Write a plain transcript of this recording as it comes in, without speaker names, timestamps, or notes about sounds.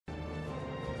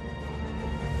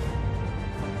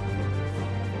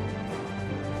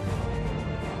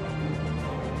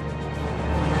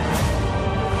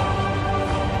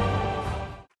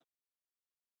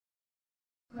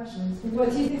questions.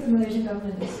 What do you think the Malaysian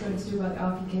government is going to do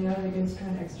about the RPK? Are they going to try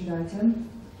and extradite him?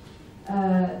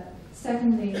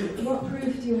 Secondly, what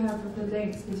proof do you have of the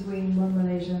links between one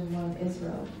Malaysia and one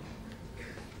Israel?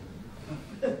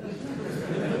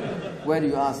 Where do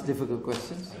you ask difficult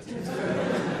questions?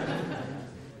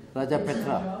 Raja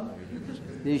Petra.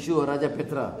 The issue of Raja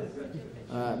Petra.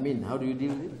 How do you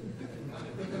deal with it?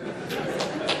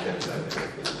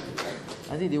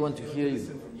 I think they want to hear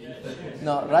you.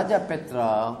 Now, Raja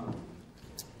Petra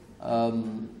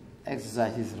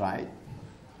exercised his right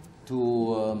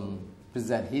to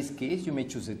present his case. You may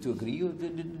choose to agree or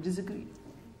disagree.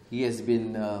 He has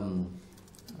been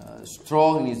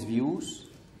strong in his views,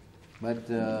 but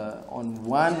on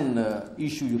one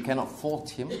issue you cannot fault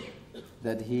him,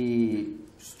 that he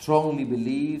strongly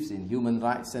believes in human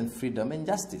rights and freedom and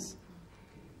justice.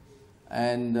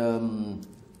 And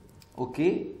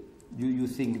okay, you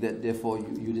think that therefore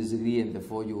you disagree and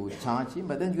therefore you charge him,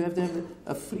 but then you have to have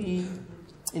a free,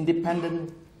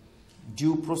 independent,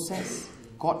 due process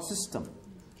court system.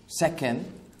 Second,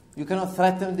 you cannot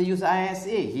threaten the use ISA.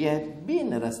 He had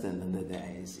been arrested under the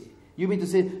ISA. You mean to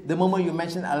say the moment you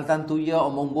mention Altantuya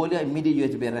or Mongolia, immediately you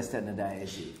have to be arrested under the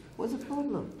ISA? What's the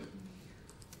problem?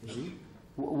 You see?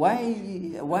 Why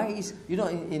is,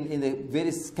 in the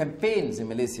various campaigns in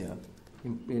Malaysia,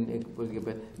 in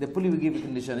the police will give a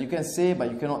condition. You can say,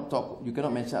 but you cannot talk, you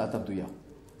cannot mention Altantuya.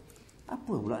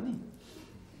 Apa pula ni?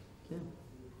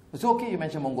 It's okay you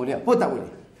mention Mongolia. Pun tak boleh.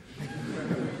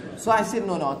 So I said,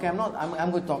 no, okay, I'm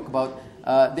going to talk about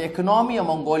the economy of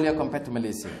Mongolia compared to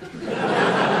Malaysia.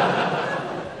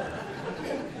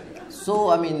 So,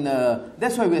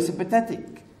 that's why we're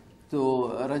sympathetic to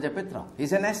Raja Petra.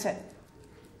 He's an asset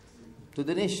to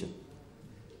the nation.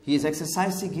 He is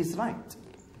exercising his right.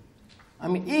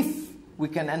 If we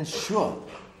can ensure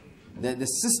that the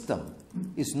system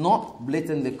is not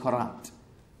blatantly corrupt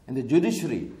and the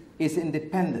judiciary is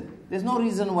independent, there's no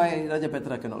reason why Raja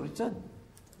Petra cannot return.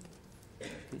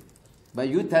 Okay. But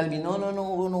you tell me, no,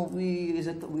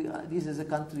 this is a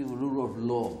country with rule of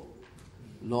law.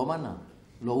 Law mana?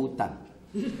 Law hutan.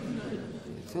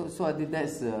 So I think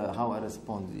that's how I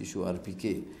respond to the issue of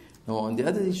RPK. Now, on the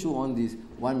other issue, on this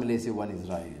one Malaysia, one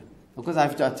Israel, of course I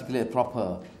have to articulate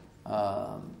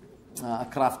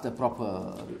craft a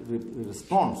proper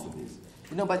response to this.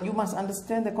 But you must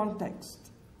understand the context.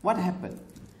 What happened?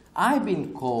 I've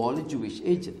been called a Jewish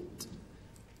agent,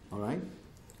 all right?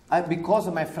 Because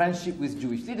of my friendship with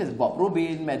Jewish leaders, Bob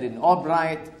Rubin, Madeleine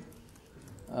Albright,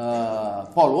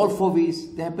 Paul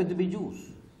Wolfowitz, they happen to be Jews.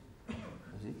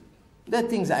 There are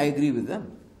things I agree with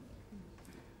them.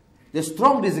 There's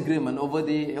strong disagreement over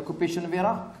the occupation of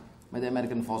Iraq by the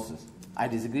American forces. I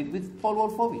disagreed with Paul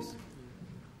Wolfowitz.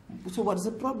 So what is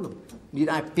the problem? Did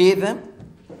I pay them?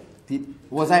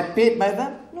 Was I paid by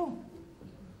them? No.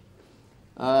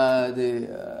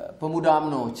 The Pemuda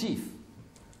UMNO chief,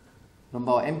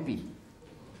 Rambau MP,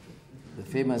 the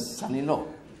famous son-in-law,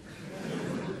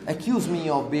 accused me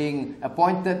of being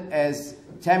appointed as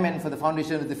chairman for the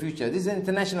Foundation of the Future. This is an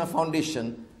international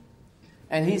foundation.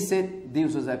 And he said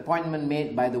this was an appointment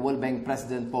made by the World Bank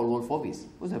President Paul Wolfowitz.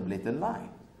 It was a blatant lie.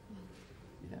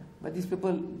 Yeah. But these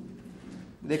people,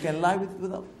 they can lie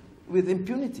with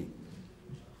impunity.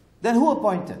 Then who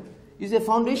appointed? It's the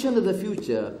Foundation of the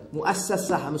Future,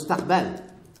 Muassasah Mustaqbal,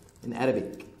 in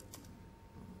Arabic.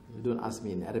 You don't ask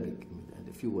me in Arabic,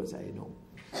 the few words I know.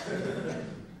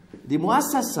 The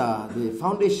Muassasah, the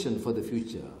Foundation for the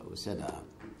Future, was set up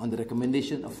on the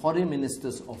recommendation of foreign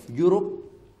ministers of Europe,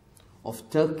 of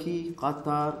Turkey,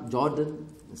 Qatar, Jordan,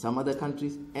 and some other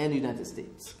countries, and the United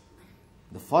States.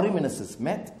 The foreign ministers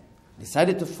met,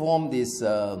 decided to form this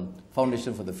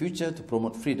Foundation for the Future to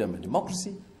promote freedom and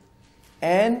democracy,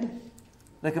 and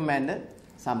recommended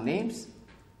some names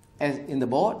as in the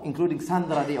board, including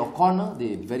Sandra Day O'Connor,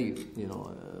 the very,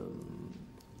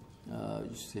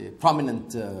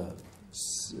 prominent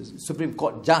Supreme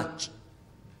Court judge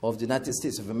of the United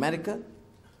States of America.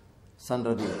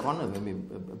 Sandra Day O'Connor,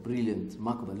 a brilliant,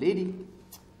 remarkable lady,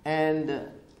 and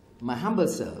my humble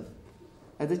self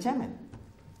as the chairman.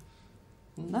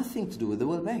 Nothing to do with the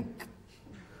World Bank.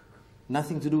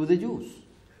 Nothing to do with the Jews.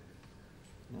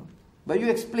 No. But you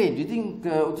explain, do you think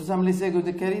Utusan Malaysia is going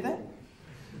to carry that?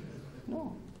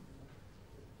 No.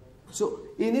 So,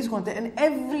 in this context, and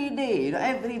every day,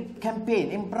 every campaign,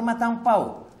 in Permatang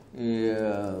Pau,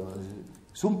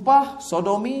 Sumpah,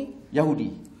 Sodomi,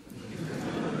 Yahudi.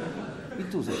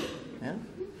 Itu saja. Yeah?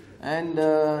 And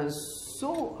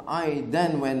so I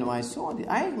then, when I saw it,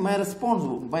 my response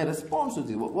to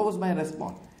this, what was my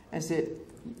response? I said,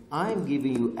 I'm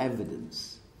giving you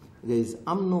evidence. There is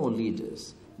UMNO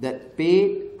leaders that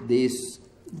paid these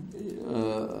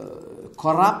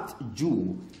corrupt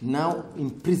Jew now in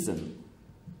prison,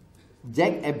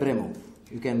 Jack Abramov.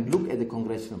 You can look at the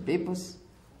congressional papers.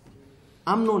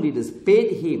 UMNO leaders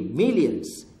paid him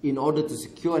millions in order to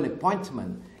secure an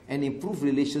appointment and improve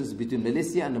relations between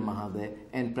Malaysia under Mahathir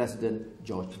and President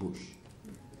George Bush.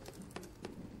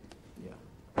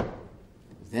 Yeah.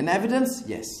 Then evidence?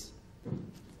 Yes.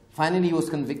 Finally, he was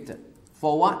convicted.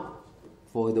 For what?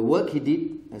 For the work he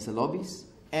did as a lobbyist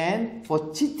and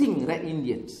for cheating Red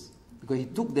Indians. Because he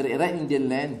took the Red Indian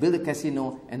land, built a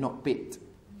casino, and not paid.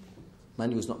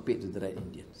 Money was not paid to the Red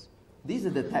Indians. These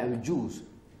are the type of Jews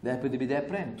that happen to be their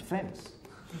friends.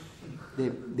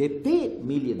 They paid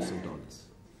millions of dollars.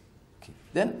 Okay.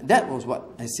 Then that was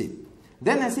what I said.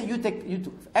 Then I said you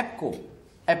took APCO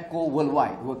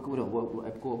worldwide.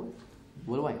 APCO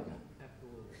worldwide.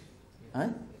 Huh?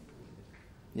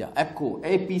 Yeah, APCO,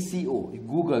 APCO. You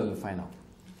Google, you find out.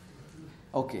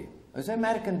 Okay, it's an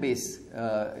American-based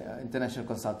international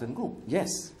consultant group.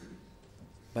 Yes,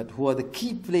 but who are the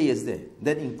key players there?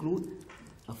 That include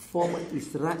a former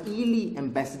Israeli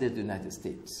ambassador to the United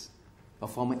States, a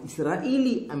former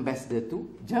Israeli ambassador to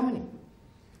Germany.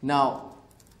 Now,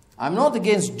 I'm not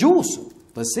against Jews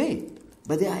per se,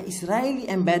 but there are Israeli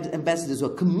ambassadors who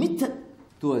are committed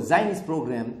to a Zionist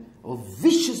program, or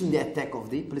vicious in the attack of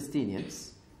the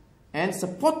Palestinians, and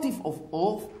supportive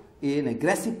of an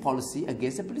aggressive policy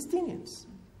against the Palestinians.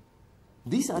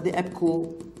 These are the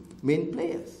APCO main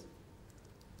players.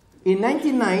 In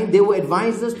 1999, they were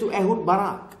advisors to Ehud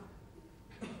Barak.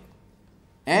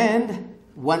 And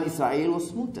one Israel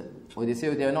was mooted. Or they say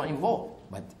they are not involved.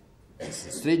 But it's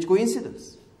a strange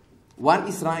coincidence. One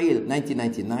Israel,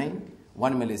 1999.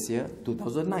 One Malaysia,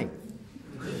 2009.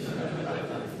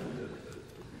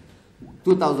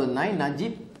 2009,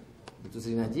 Najib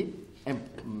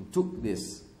took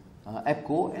this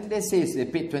APCO, and they say they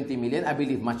paid 20 million, I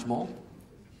believe much more,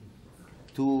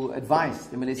 to advise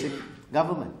the Malaysian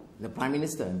government, the Prime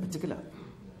Minister in particular,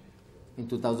 in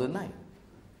 2009.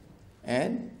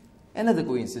 And another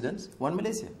coincidence, one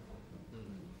Malaysia.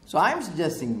 So I'm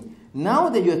suggesting, now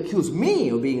that you accuse me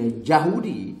of being a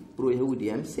Yahudi,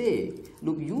 pro-Yahudi, I'm saying,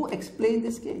 look, you explain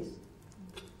this case.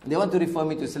 They want to refer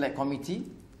me to a select committee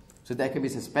so that I can be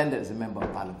suspended as a member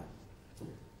of parliament.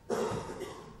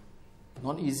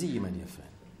 Not easy, my dear friend.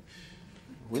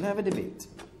 We'll have a debate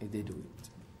if they do it.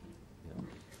 You know?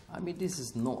 I mean, this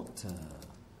is not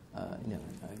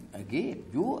a game.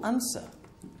 You answer.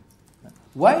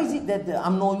 Why is it that the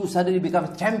UMNO suddenly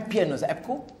becomes champion of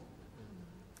APCO?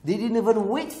 They didn't even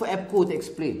wait for APCO to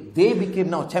explain. They became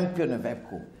now champion of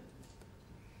APCO.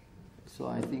 So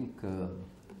I think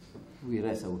we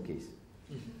rest our case.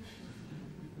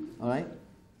 All right?